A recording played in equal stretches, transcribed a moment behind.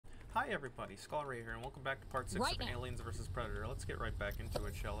Hi everybody, Skullray here, and welcome back to part 6 of Aliens vs. Predator. Let's get right back into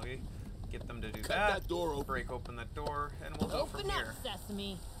it, shall we? Get them to do that door open. Break open that door, and we'll go from here.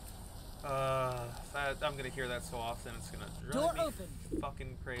 Sesame. I'm gonna hear that so often, it's gonna drive me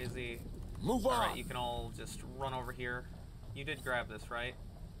fucking crazy. Move on! Alright, you can all just run over here. You did grab this, right?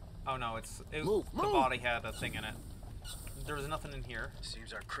 Oh no, move. The body had a thing in it. There was nothing in here.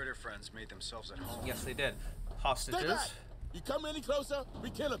 Seems our critter friends made themselves at home. Yes, they did. Hostages. Stay back. You come any closer, we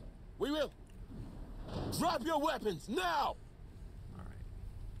kill him. We will. Drop your weapons now. Alright.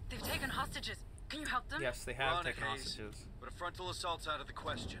 They've taken hostages. Can you help them? Yes, they have taken hostages. But a frontal assault's out of the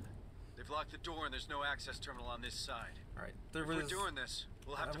question. They've locked the door and there's no access terminal on this side. Alright, if we're doing this,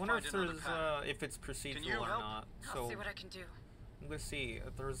 we'll have to wonder find another path. if it's procedural or not. I'll see what I can do. I'm gonna see.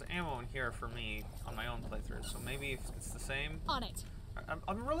 There's ammo in here for me on my own playthrough, so maybe if it's the same. On it.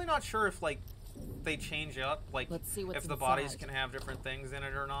 I'm really not sure if like they change up, like if the bodies can have different things in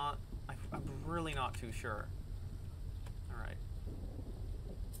it or not. I'm really not too sure. All right.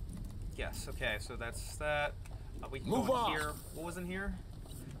 Yes. Okay. So that's that. We can go in here. What was in here?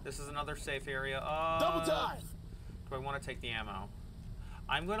 This is another safe area. Double time. Do I want to take the ammo?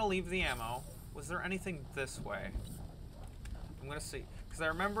 I'm gonna leave the ammo. Was there anything this way? I'm gonna see, because I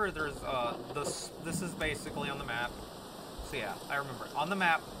remember there's this is basically on the map. So yeah, I remember on the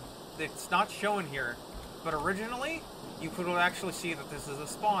map. It's not shown here, but originally you could actually see that this is a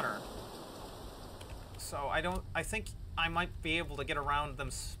spawner. So I think I might be able to get around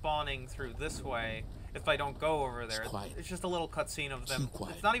them spawning through this way if I don't go over there. It's just a little cutscene of them.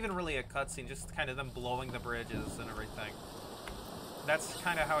 It's not even really a cutscene, just kind of them blowing the bridges and everything. That's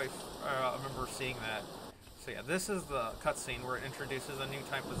kind of how I remember seeing that. So yeah, this is the cutscene where it introduces a new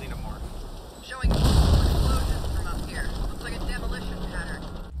type of xenomorph. Showing explosions from up here. Looks like a demolition pattern.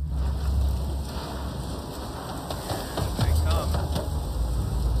 They come.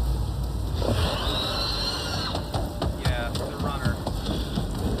 Yeah, the runner.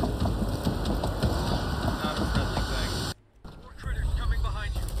 Not a friendly thing. More critters coming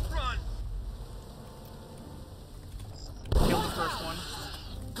behind you. Run! Kill the first one.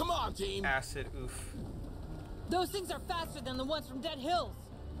 Come on, team. Acid, oof. Those things are faster than the ones from Dead Hills.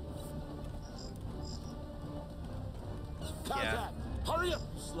 Contact. Yeah. Hurry up,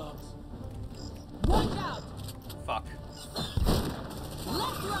 slugs. Watch out! Fuck.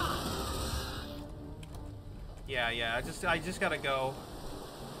 Let's rock! Yeah, I just gotta go.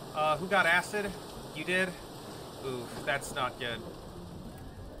 Who got acid? You did? Oof, that's not good.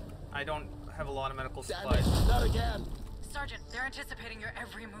 I don't have a lot of medical supplies. Not again. Sergeant, they're anticipating your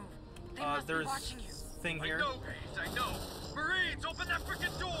every move. They must be watching you. Thing here. I know, Hayes, I know. Marines, open that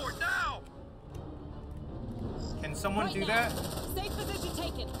freaking door now! Can someone do that? Safe position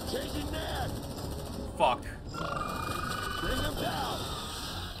taken. Changing man. Fuck. Bring him down.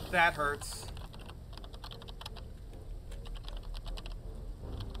 That hurts.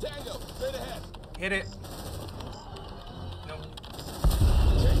 Tango, straight ahead. Hit it. Nope.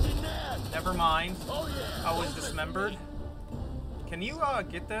 Changing man. Never mind. Oh yeah. I was dismembered. Can you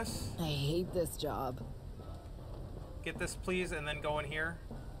get this? I hate this job. Get this, please, and then go in here.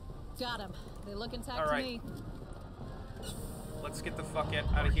 Got him. They look intact to me. Let's get the fuck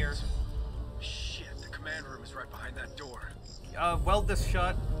out of here. Shit, the command room is right behind that door. Weld this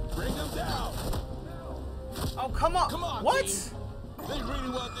shut. Bring them down. Oh, come on. Come on, what? Team. They really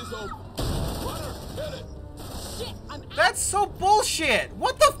want this open. Runner, hit it. Shit, I'm That's so bullshit.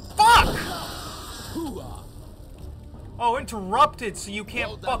 What the fuck? Hoo-ah. Oh, interrupted, so you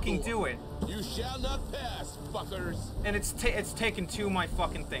can't fucking do it. You shall not pass, fuckers. And it's taken to my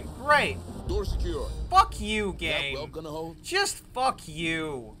fucking thing. Great. Door secure. Fuck you, game. That well gonna hold? Just fuck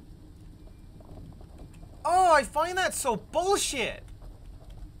you. Oh, I find that so bullshit.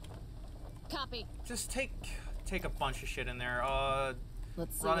 Copy. Just take a bunch of shit in there.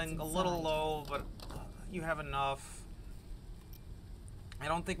 Let's see running a little low, but you have enough. I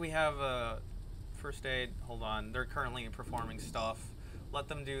don't think we have a first aid. Hold on, they're currently performing stuff. Let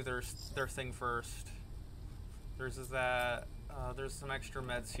them do their thing first. There's some extra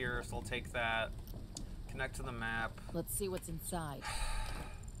meds here, so I'll take that. Connect to the map. Let's see what's inside.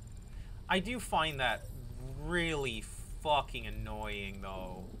 I do find that really fucking annoying,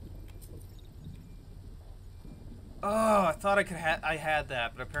 though. Oh, I thought I had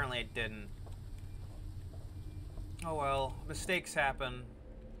that, but apparently I didn't. Oh well, mistakes happen.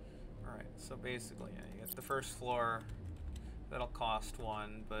 Alright, so basically, yeah, you get the first floor. That'll cost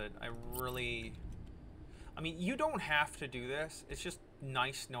one, but I mean, you don't have to do this. It's just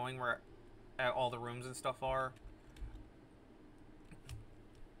nice knowing where all the rooms and stuff are.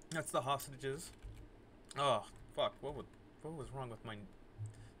 That's the hostages. Oh, fuck. What was wrong with my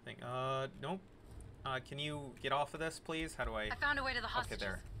thing. Nope. Can you get off of this, please? How do I? I found a way to the hostages. Okay,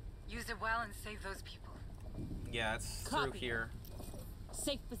 there. Use it well and save those people. Yeah, it's Copy. through here.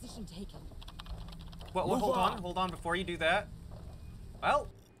 Safe position taken. Well, Move hold on. on, hold on. Before you do that, well,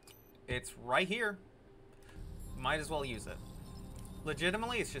 it's right here. Might as well use it.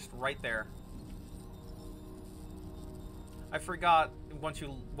 Legitimately, it's just right there. I forgot, once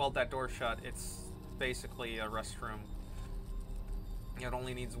you weld that door shut, it's basically a restroom. It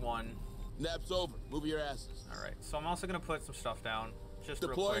only needs one. Nap's over. Move your asses. Alright, so I'm also going to put some stuff down. Just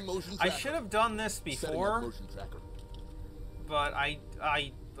Deploying real quick. motion I tracker. should have done this Setting up before, motion tracker. but I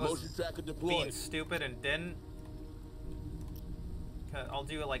was Motion tracker being deployed. stupid and didn't. Okay, I'll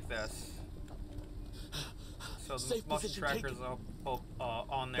do it like this. So the Safe motion position tracker's taken.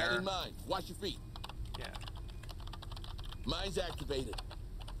 on That there. in mind. Watch your feet. Yeah. Mine's activated.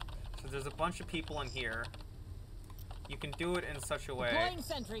 So there's a bunch of people in here. You can do it in such a way. Deploying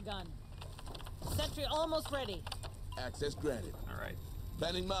sentry gun. Sentry almost ready. Access granted. Alright,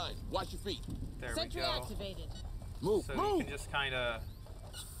 Planning mine. Watch your feet. there Sentry we go. activated. Move. So move. you can just kind of...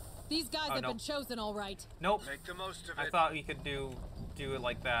 These guys Oh, have no. been chosen all right. Nope. Make the most of I it. thought you could do it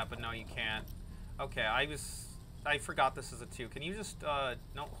like that, but no, you can't. Okay, I forgot this is a 2. Can you just,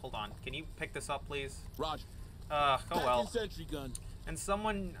 no, hold on. Can you pick this up, please? Roger. Oh Back well. in sentry gun. And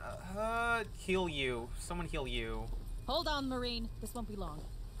someone, heal you. Someone heal you. Hold on, Marine. This won't be long.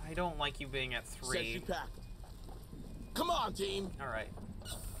 I don't like you being at Sentry 3. packed. Come on, team. Alright.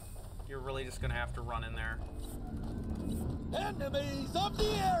 You're really just gonna have to run in there. Enemies of the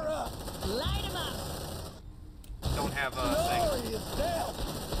era. Light 'em up. Don't have a thing. Glorious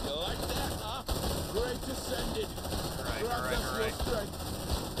death. You like that, huh? Great descended. Alright.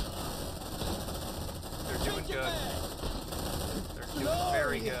 They're doing good. They're doing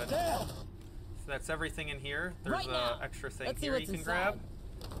very good. So that's everything in here. There's Right a now. extra thing Let's see here you what's can inside. grab.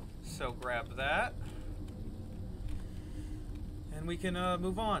 So grab that. And we can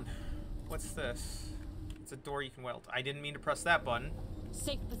move on. What's this? It's a door you can weld. I didn't mean to press that button.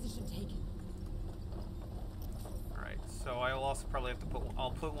 Safe position taken. Alright, so I'll also probably have to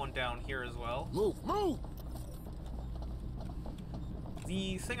I'll put one down here as well. Move. Move.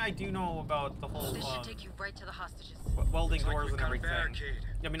 The thing I do know about the whole This should take you right to the hostages. welding Looks like doors we've and got a everything. barricade.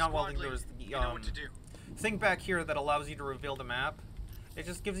 I mean, not Squad welding lead, doors. you know what to do. Thing back here that allows you to reveal the map. It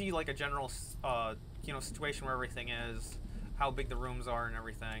just gives you like a general, situation where everything is, how big the rooms are and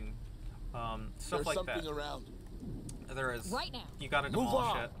everything, stuff There's like something that. around. There is. Right now. You gotta Move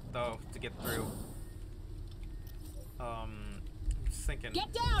demolish on. it though to get through. I'm just thinking.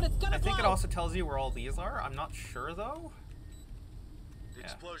 Get down. It's gonna I think it blow. also tells you where all these are. I'm not sure though. The Yeah.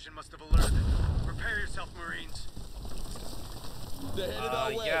 explosion must have alerted them. Prepare yourself, Marines. They're headed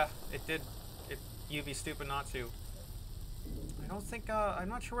our way. Yeah, it did. You'd be stupid not to. I don't think. I'm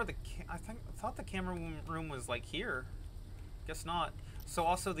not sure where the. I thought the camera room was like here. Guess not. So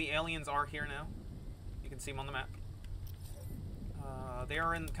also the aliens are here now. You can see them on the map. They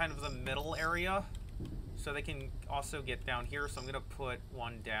are in kind of the middle area, so they can also get down here. So I'm gonna put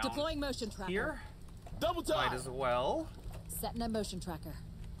one down Deploying motion tracker. here. Double time. Might as well. Setting a motion tracker.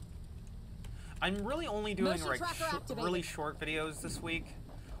 I'm really only doing Motion like tracker activated. really short videos this week,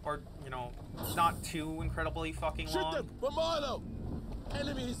 or not too incredibly fucking Shoot long. them. Bombardo.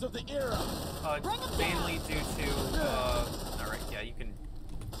 Enemies of the era. Bring 'em Mainly due to. All right, yeah, you can.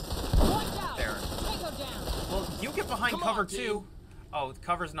 Point out. There. Tango down. Well, you get behind Come cover on, too. team. Oh, the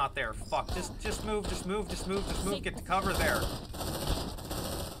cover's not there. Fuck. Just move. Get to cover there.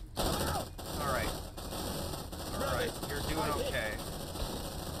 All right. All right. You're doing okay.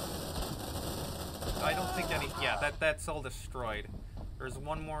 I don't think any. Yeah, that's all destroyed. There's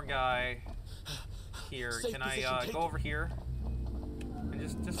one more guy here. Safe Can I position go taken. over here and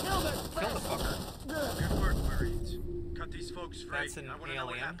just Kill them kill the fast. fucker? Good work, Marines. Cut these folks free. That's an I want to know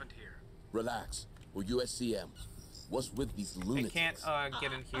what alien. happened here. Relax. We're USCM. What's with these I lunatics? can't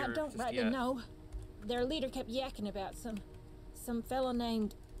get in here I don't just rightly yet. know. Their leader kept yakking about some fellow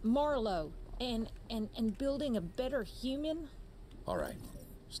named Marlowe and building a better human. All right.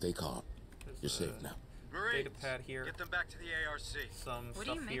 Stay calm. You're There's safe a now. Marines, data pad here. get them back to the ARC. Some What do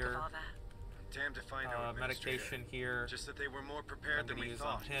stuff you make here. of all that? I'm damned if I know. Medication here. Just that they were more I'm prepared than gonna we use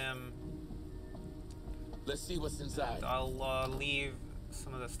on thought. him. Let's see what's inside. I'll leave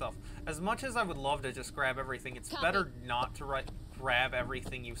some of this stuff. As much as I would love to just grab everything, it's Copy. better not to grab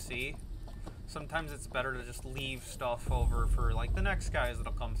everything you see. Sometimes it's better to just leave stuff over for like the next guys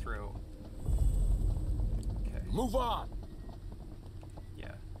that'll come through. Okay. Move on.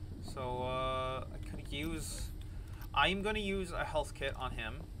 Yeah. So I could use. I'm gonna use a health kit on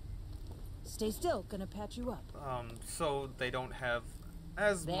him. Stay still. Gonna patch you up. So they don't have.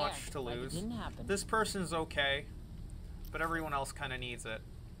 as There, much to like it lose. didn't happen. This person's okay, but everyone else kind of needs it.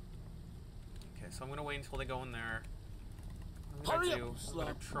 Okay, so I'm gonna wait until they go in there. What I'm gonna I'm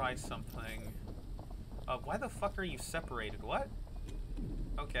gonna try something. Why the fuck are you separated? What?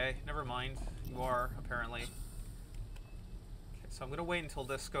 Okay, never mind. You are, apparently. Okay, so I'm gonna wait until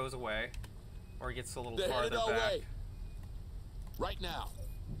this goes away. Or it gets a little farther back. Way. Right now.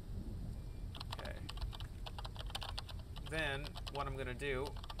 Okay. Then, what I'm gonna do...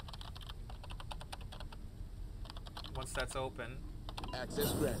 Once that's open...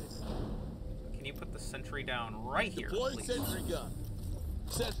 Access granted. Can you put the sentry down right here, Deploying please? sentry gun.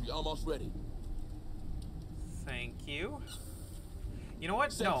 Sentry almost ready. Thank you. You know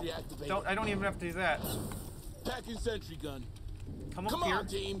what? Sentry No. activated. I don't even have to do that. Packing sentry gun. Come up Come here. on,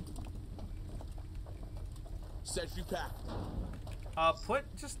 team. Sentry packed.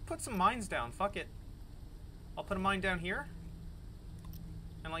 Just put some mines down. Fuck it. I'll put a mine down here.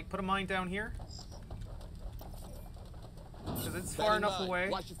 And, like, put a mine down here. Because it's far enough away.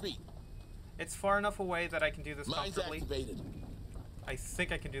 Watch your feet. It's far enough away that I can do this Mines comfortably. activated. I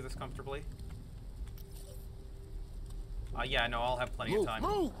think I can do this comfortably. Yeah, no, I'll have plenty Move, of time.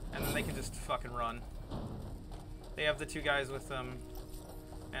 move. And then they can just fucking run. They have the two guys with them,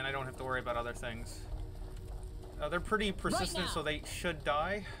 and I don't have to worry about other things. They're pretty persistent, so they should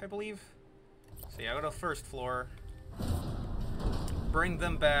die, I believe. So yeah, go to the first floor. Bring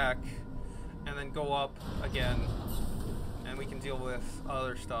them back, and then go up again. And we can deal with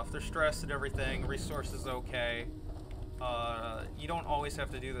other stuff. They're stressed and everything. Resources okay. You don't always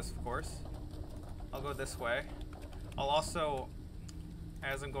have to do this, of course. I'll go this way. I'll also,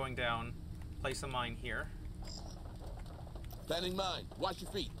 as I'm going down, place a mine here. Planning mine. Watch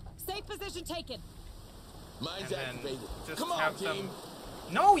your feet. Safe position taken. Mines And then activated. just Come on, have team. them...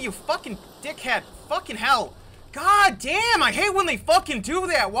 No, you fucking dickhead. Fucking hell. God damn, I hate when they fucking do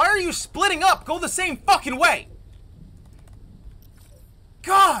that. Why are you splitting up? Go the same fucking way.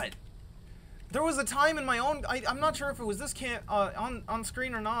 God. There was a time in my own... I'm not sure if it was this on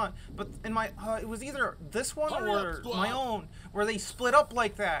screen or not, but in my... it was either this one Hurry or up, squad. my own, where they split up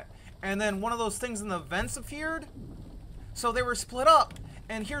like that. And then one of those things in the vents appeared. So they were split up.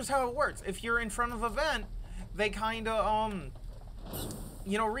 And here's how it works. If you're in front of a vent, they kind of,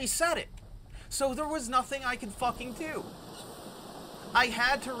 you know, reset it. So there was nothing I could fucking do. I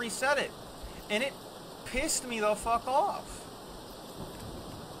had to reset it. And it pissed me the fuck off.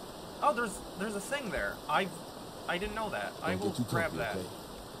 Oh, there's a thing there. I didn't know that. I will grab that.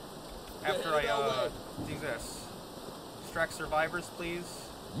 After I, do this. Extract survivors, please.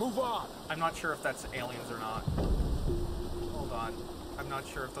 Move on. I'm not sure if that's aliens or not. Hold on. I'm not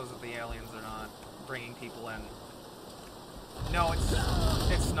sure if those are the aliens or not. Bringing people in. No,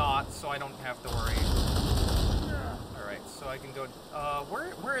 it's not, so I don't have to worry. Alright, so I can go...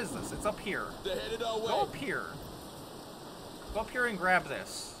 where is this? It's up here. They're headed our way. Go up here. Go up here and grab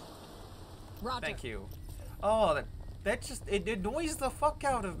this. Roger. Thank you. Oh, that just... It annoys the fuck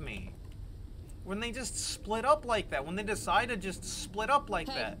out of me. When they just split up like that. When they decide to just split up like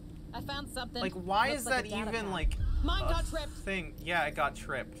Hey, that. I found something. Like, why Looks is like that a data even, pad. like... Mine a got tripped. thing? Yeah, it got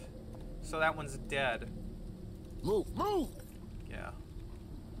tripped. So that one's dead. Move, move. Yeah.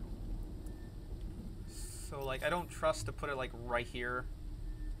 So, like, I don't trust to put it, like, right here.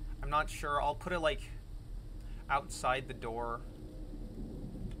 I'm not sure. I'll put it, like, outside the door.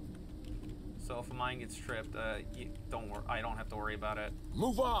 So if mine gets tripped, I don't have to worry about it.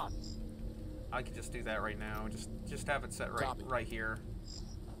 Move on. I could just do that right now. Just have it set right here.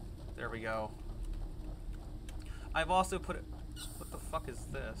 There we go. I've also put it... What the fuck is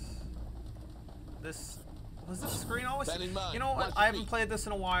this? This... Was this screen always... You know what? I haven't played this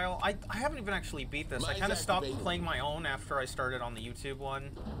in a while. I haven't even actually beat this. I kind of stopped playing my own after I started on the YouTube one.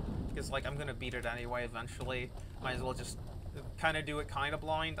 Because, like, I'm going to beat it anyway eventually. Might as well just kind of do it kind of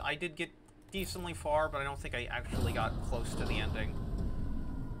blind. I did get decently far, but I don't think I actually got close to the ending.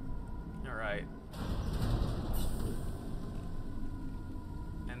 Alright.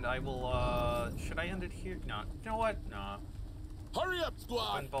 And I will, should I end it here? No. You know what? No. Hurry up,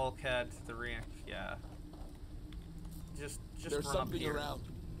 squad. One bulkhead, the react, yeah. Just There's run up something here. around.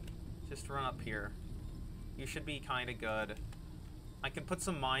 Just run up here. You should be kind of good. I can put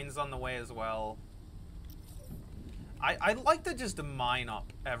some mines on the way as well. I like to just mine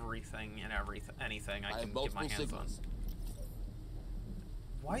up everything and anything I can get my hands on.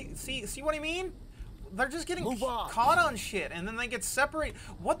 Why? See what I mean? They're just getting caught on shit, and then they get separated.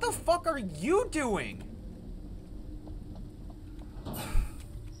 What the fuck are you doing?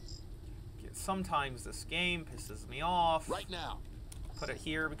 Sometimes this game pisses me off. Right now. Put it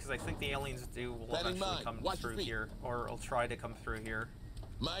here because I think the aliens will eventually come through here, or will try to come through here.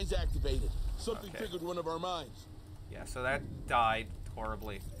 Mine's activated. Something Okay. triggered one of our mines. Yeah, so that died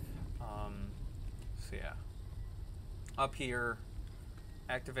horribly. So yeah. Up here,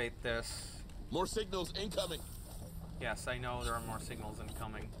 activate this. More signals incoming. Yes, I know there are more signals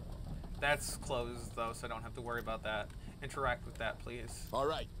incoming. That's closed though, so I don't have to worry about that. Interact with that, please. All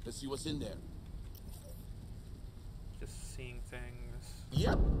right, let's see what's in there. Just seeing things.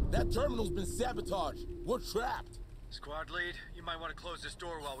 Yep, that terminal's been sabotaged. We're trapped. Squad lead, you might want to close this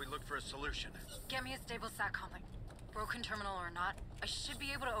door while we look for a solution. Get me a stable SATCOM link. Broken terminal or not, I should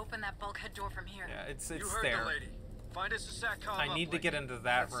be able to open that bulkhead door from here. Yeah, it's You heard there. the lady. Find us a SATCOM I need to uplink. get into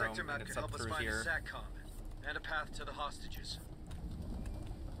that room, sector map and it's can up help us through find here. a SATCOM and a path to the hostages.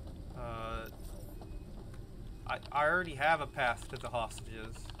 I already have a path to the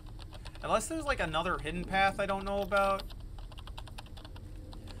hostages. Unless there's like another hidden path I don't know about.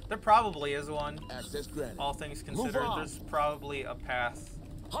 There probably is one. Access granted. All things considered, on. there's probably a path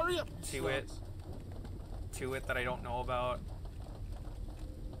Hurry up. to it that I don't know about.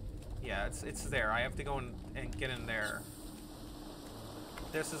 Yeah, it's there. I have to go and get in there.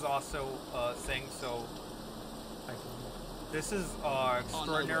 This is also a thing, so this is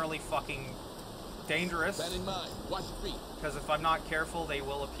extraordinarily fucking dangerous. Planning mine. Watch your feet. Because if I'm not careful, they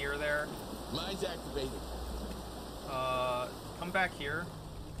will appear there. Mine's activated. Come back here.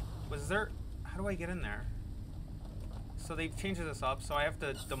 Was there... How do I get in there? So they've changed this up, so I have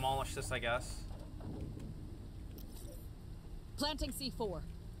to demolish this, I guess. Planting C4.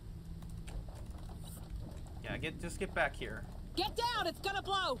 Yeah, just get back here. Get down! It's gonna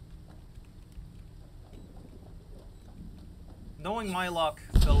blow! Knowing my luck,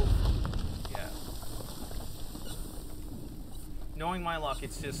 they'll... Yeah. Knowing my luck,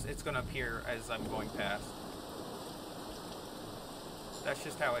 it's gonna appear as I'm going past. That's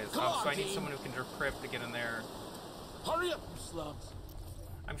just how it is. Come on, So I need team. someone who can decrypt to get in there. Hurry up, you slums.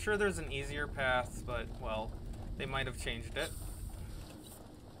 I'm sure there's an easier path, but, well, they might have changed it.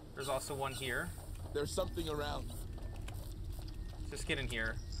 There's also one here. There's something around. Just get in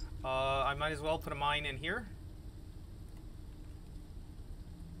here. I might as well put a mine in here.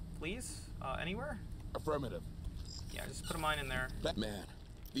 Please? Anywhere? Affirmative. Yeah, just put a mine in there. Man,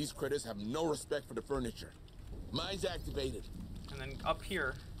 these critters have no respect for the furniture. Mine's activated. And then up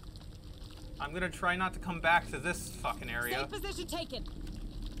here, I'm gonna try not to come back to this fucking area. Safe position taken.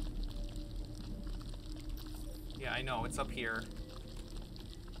 Yeah, I know, it's up here.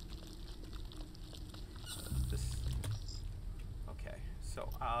 This... Okay, so,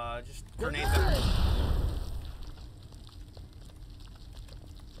 just grenade them.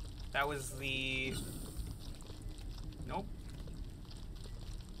 That was the... Nope.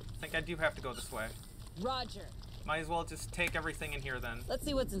 I think I do have to go this way. Roger. Might as well just take everything in here then. Let's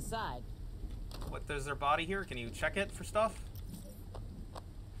see what's inside. What, there's their body here? Can you check it for stuff?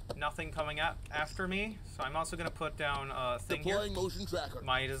 Nothing coming up after me, so I'm also gonna put down a thing here. Deploying motion tracker.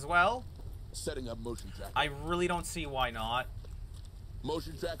 Might as well. Setting up motion tracker. I really don't see why not.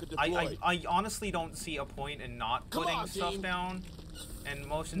 Motion tracker deployed. I honestly don't see a point in not Come putting on, stuff team. down and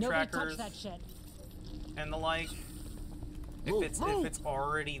motion Nobody trackers touch that shit. and the like. Move, If move. it's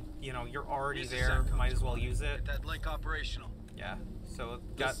already, you know, you're already Use the there, SATCOM. might as well use it. Get that link operational. Yeah. So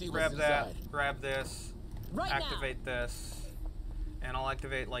Let's see grab what's that, inside. grab this, Right activate this, and I'll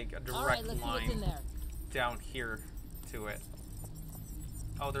activate like a now. All right, direct let's see what's line in there. down here to it.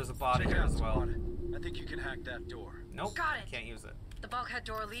 Oh, there's a body Check it here out, as well. squad. I think you can hack that door. Nope, Got it. can't use it. The bulkhead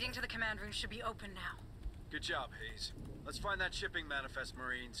door leading to the command room should be open now. Good job, Hayes. Let's find that shipping manifest,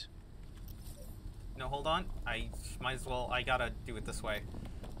 Marines. No, hold on. I might as well. I gotta do it this way.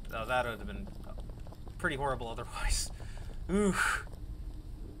 That would have been pretty horrible otherwise. Oof.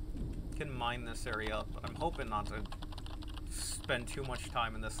 Can mine this area up, but I'm hoping not to spend too much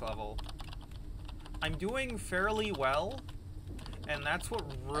time in this level. I'm doing fairly well, and that's what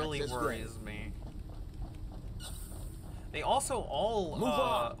really Access worries me. They also Move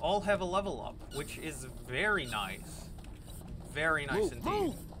on. all have a level up, which is very nice. Very nice Move, indeed.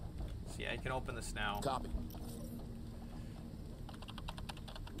 move. So yeah, I can open this now. Copy.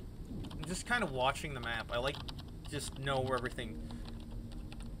 I'm just kind of watching the map. I like just know where everything...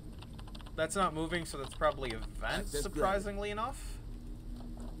 That's not moving, so that's probably a vent, Access surprisingly enough.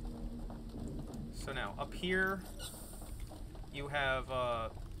 So now, up here, you have,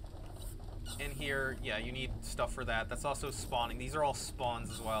 in here, yeah, you need stuff for that. That's also spawning. These are all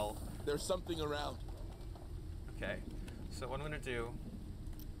spawns as well. There's something around. Okay, so what I'm gonna do,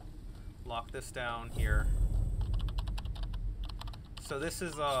 lock this down here. So this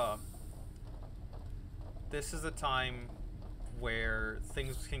is a time where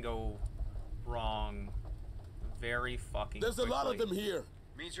things can go wrong very fucking There's quickly. a lot of them here.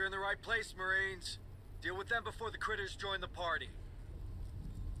 Means you're in the right place, Marines. Deal with them before the critters join the party.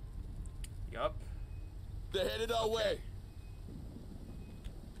 Yup. They're headed our way.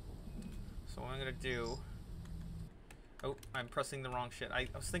 So what I'm gonna do... Oh, I'm pressing the wrong shit. I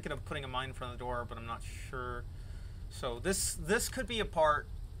was thinking of putting a mine in front of the door, but I'm not sure. So this could be a part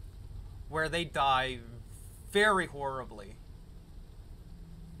where they die very horribly.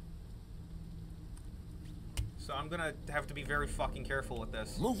 So I'm gonna have to be very fucking careful with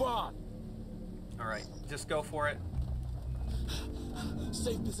this. Move on. Alright, just go for it.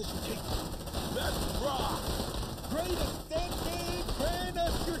 Safe position taken. Let's rock. Great extending, grant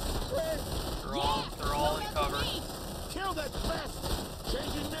us your strength. They're all in cover. Kill that pest.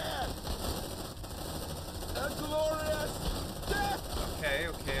 Changing man. And glorious death.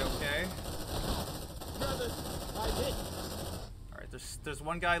 Okay. Brothers, I hit. Alright, there's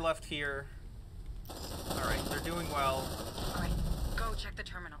one guy left here. Alright, they're doing well. Alright, go check the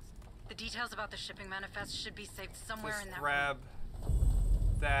terminals. The details about the shipping manifest should be saved somewhere Just in that grab room.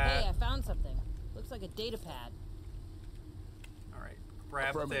 that. Hey, I found something. Looks like a data pad. Alright,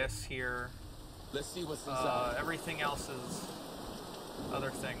 grab Affirmative. this here. Let's see what's inside. Everything else is other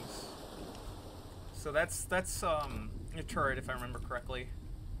things. So that's a turret if I remember correctly.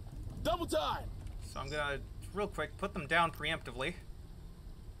 Double time. So I'm gonna real quick put them down preemptively.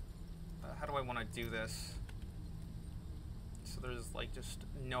 How do I want to do this? So there's like just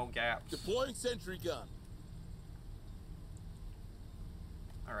no gaps. Deploying sentry gun.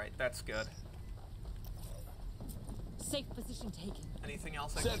 Alright, that's good. Safe position taken. Anything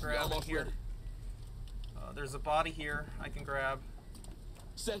else I can Sentry grab in almost here? ready. There's a body here I can grab.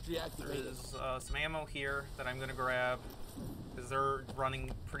 Sentry activated. There's some ammo here that I'm gonna grab because they're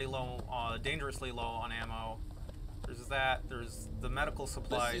running pretty low, dangerously low on ammo. There's that. There's the medical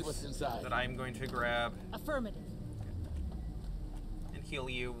supplies what's inside. that I'm going to grab Affirmative. and heal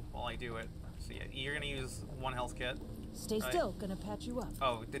you while I do it. So yeah, you're gonna use one health kit. Stay Right. still. Gonna patch you up.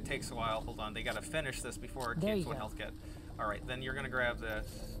 Oh, it takes a while. Hold on. They gotta finish this before it There takes you one go. health kit. Alright, then you're gonna grab this.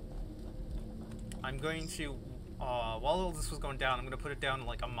 I'm going to, while this was going down, I'm gonna put it down in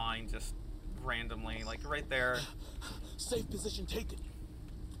like a mine just randomly, like right there. Safe position taken.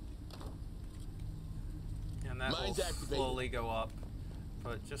 And that Mine's will activated. slowly go up.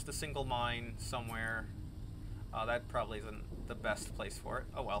 But just a single mine somewhere. That probably isn't the best place for it.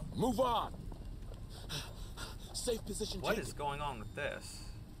 Oh well. Move on. Safe position What taken. is going on with this?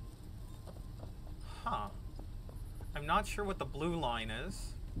 Huh. I'm not sure what the blue line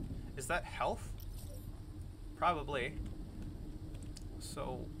is. Is that health? Probably.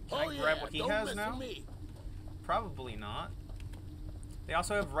 So, can I grab what he Don't has mess now? with me. Probably not. They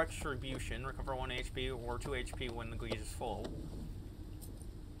also have Retribution, recover 1 HP or 2 HP when the gauge is full.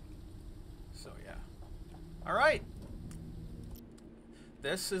 So, yeah. Alright!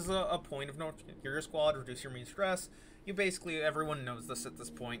 This is a point of no... Your squad, reduce your mean stress. You basically, everyone knows this at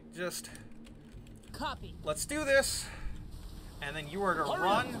this point. Just, Copy. let's do this! And then you are to Hurry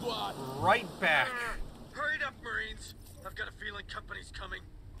run up, squad. right back. Hurry it up, Marines. I've got a feeling company's coming.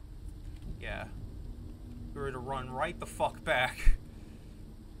 Yeah. You are to run right the fuck back.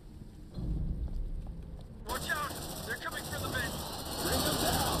 Watch out! They're coming for the vent. Bring them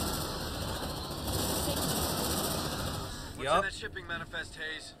down. What's Yup. in that shipping manifest,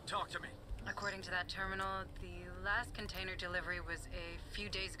 Hayes? Talk to me. According to that terminal, the last container delivery was a few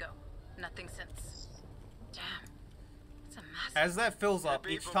days ago. Nothing since. Damn. It's a massive... As that fills up,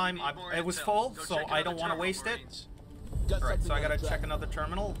 Hey, each Beaver, time we need more it was intel. full, Go so check I another don't want to terminal, waste it. Marines. Got Alright, so something I on gotta the check track. another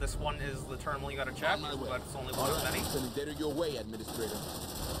terminal. This one is the terminal you gotta check, On my way. but it's only All one of right, many. sending data your way, Administrator.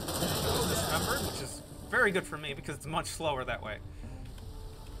 Dismembered, which is very good for me because it's much slower that way.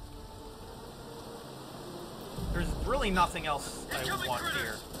 There's really nothing else I Incoming want critters!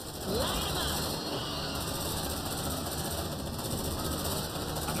 here.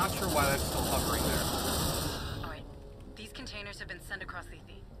 I'm not sure why that's still hovering there. Alright, these containers have been sent across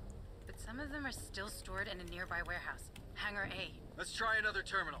Lethe, but some of them are still stored in a nearby warehouse. Hangar A. Let's try another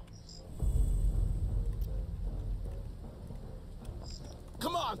terminal.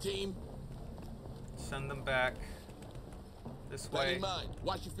 Come on, team. Send them back this That way, ain't mine.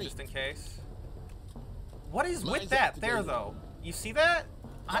 Watch your feet. just in case. What is Mine's with that there, activated. though? You see that?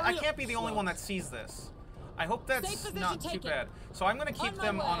 I Hurry up, can't be the only Slug. one that sees this. I hope that's Safe position not too taken. bad. So I'm gonna keep On my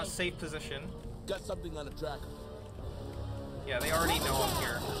them on a way. safe position. Got something on the tracker. Yeah, they already know I'm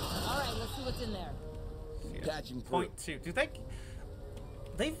here. All right, let's see what's in there. Yeah. Catching through. Point 2. Do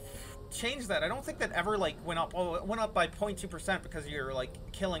they've changed that? I don't think that ever like went up. Oh, it went up by 0.2% because you're like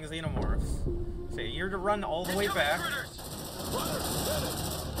killing xenomorphs. So you're to run all the way Incoming back. critters!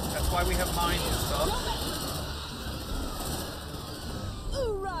 That's why we have mines and stuff.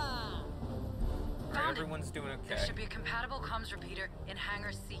 everyone's doing There okay. should be a compatible comms repeater in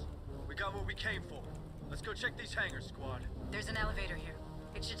Hangar C. We got what we came for. Let's go check these hangars, squad. There's an elevator here.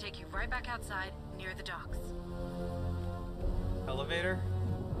 It should take you right back outside, near the docks. Elevator?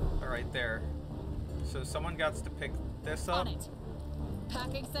 Alright, there. So someone got to pick this up. On it.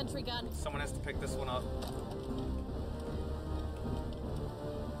 Packing sentry gun. Someone has to pick this one up.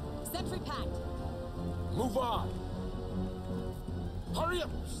 Sentry packed. Move on. Hurry up,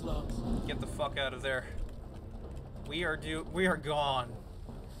 you slugs. Get the fuck out of there. We are gone.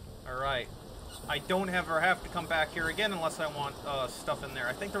 Alright. I don't ever have to come back here again unless I want stuff in there.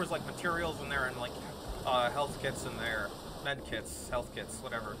 I think there was like materials in there and like health kits in there. Med kits, health kits,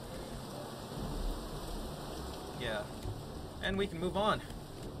 whatever. Yeah. And we can move on.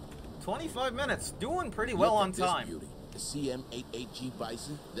 25 minutes. Doing pretty well Look on at this time. beauty. The CM-88G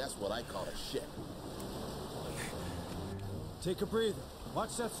Bison, that's what I call a ship. Take a breather.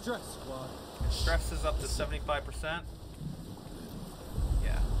 Watch that stress, squad. Stress is up to 75%.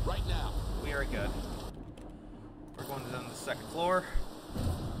 Yeah. Right now. We are good. We're going down to the second floor.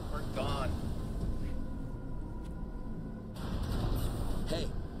 We're gone. Hey,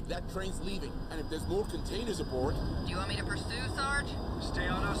 that train's leaving, and if there's more containers aboard... Do you want me to pursue, Sarge? Stay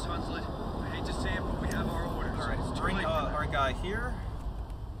on us, Hunslet. I hate to say it, but we have our orders. Alright, It's too bring late for that. our guy here.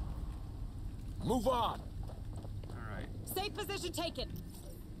 Move on. Alright. Safe position taken.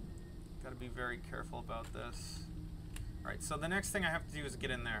 Gotta be very careful about this. Alright, so the next thing I have to do is get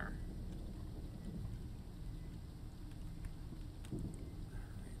in there.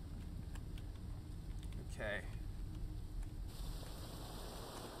 Okay.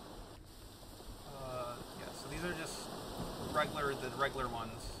 Yeah, so these are just the regular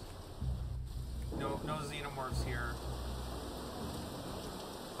ones. No xenomorphs here.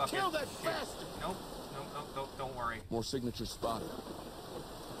 Fuck Kill it. that Shit. bastard! Nope, don't worry. More signatures spotted.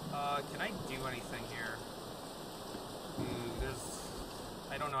 Can I do anything here?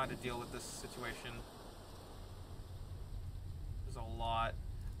 I don't know how to deal with this situation. There's a lot.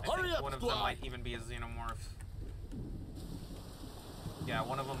 I Hurry think up, one of them squad. might even be a xenomorph. Yeah,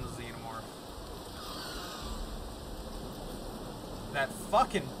 one of them is a xenomorph. That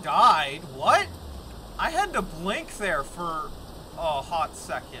fucking died? What? I had to blink there for a hot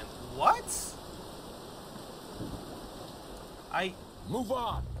second. What? Move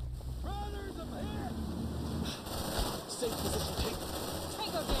on. Brothers, I'm here. Safe position taken.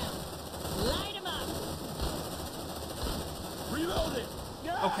 Tango down. Light him up. Reload it.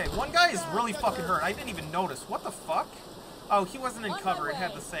 Okay, one guy is really fucking hurt. I didn't even notice. What the fuck? Oh, he wasn't in On my cover. It had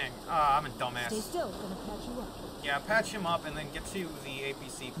way. the thing. I'm a Stay dumbass. still. Gonna patch you up. Yeah, patch him up and then get to the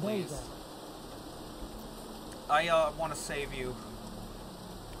APC, There you please. go. I want to save you.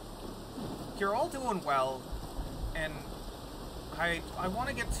 You're all doing well, and I want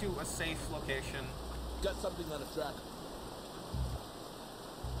to get to a safe location. Got something on the track.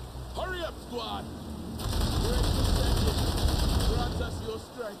 Hurry up, squad. We're in position. Grant us your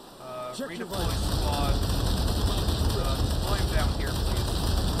strength. Check your Redeploy right. squad. Deploy him down here,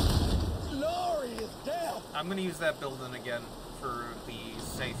 please. Glorious death. I'm gonna use that building again for the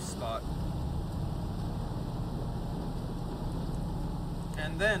safe spot.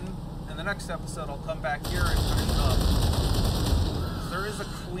 And then, in the next episode, I'll come back here and finish it up. There is a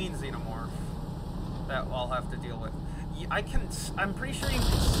queen xenomorph that I'll have to deal with. I'm pretty sure you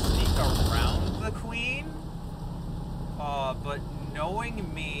can sneak around the queen, but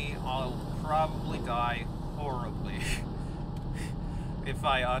knowing me, I'll probably die horribly if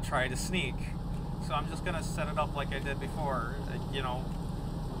I try to sneak. So I'm just gonna set it up like I did before. You know,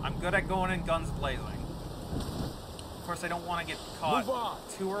 I'm good at going in guns blazing. Of course, I don't want to get Move on. caught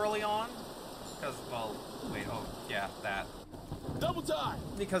too early on, because, well, wait, oh, yeah, that. Double time.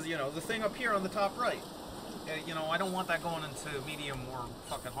 Because, you know, the thing up here on the top right, you know, I don't want that going into medium or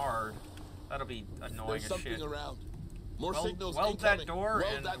fucking hard. That'll be annoying There's as something shit. around. More Well, signals weld incoming. that door,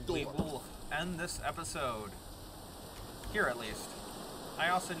 Weld and that door. we will end this episode. Here, at least. I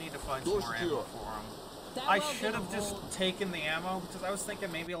also need to find Door some more secure. ammo for him. That I weld should have gonna just hold. taken the ammo, because I was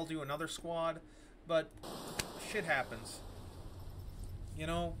thinking maybe I'll do another squad, but shit happens. You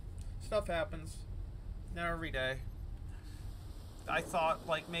know, stuff happens. Not every day. I thought,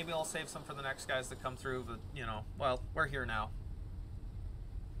 like, maybe I'll save some for the next guys that come through, but, you know, well, we're here now.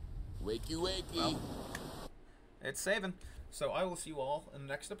 Wakey, wakey. Well, it's saving. So I will see you all in the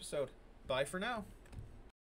next episode. Bye for now.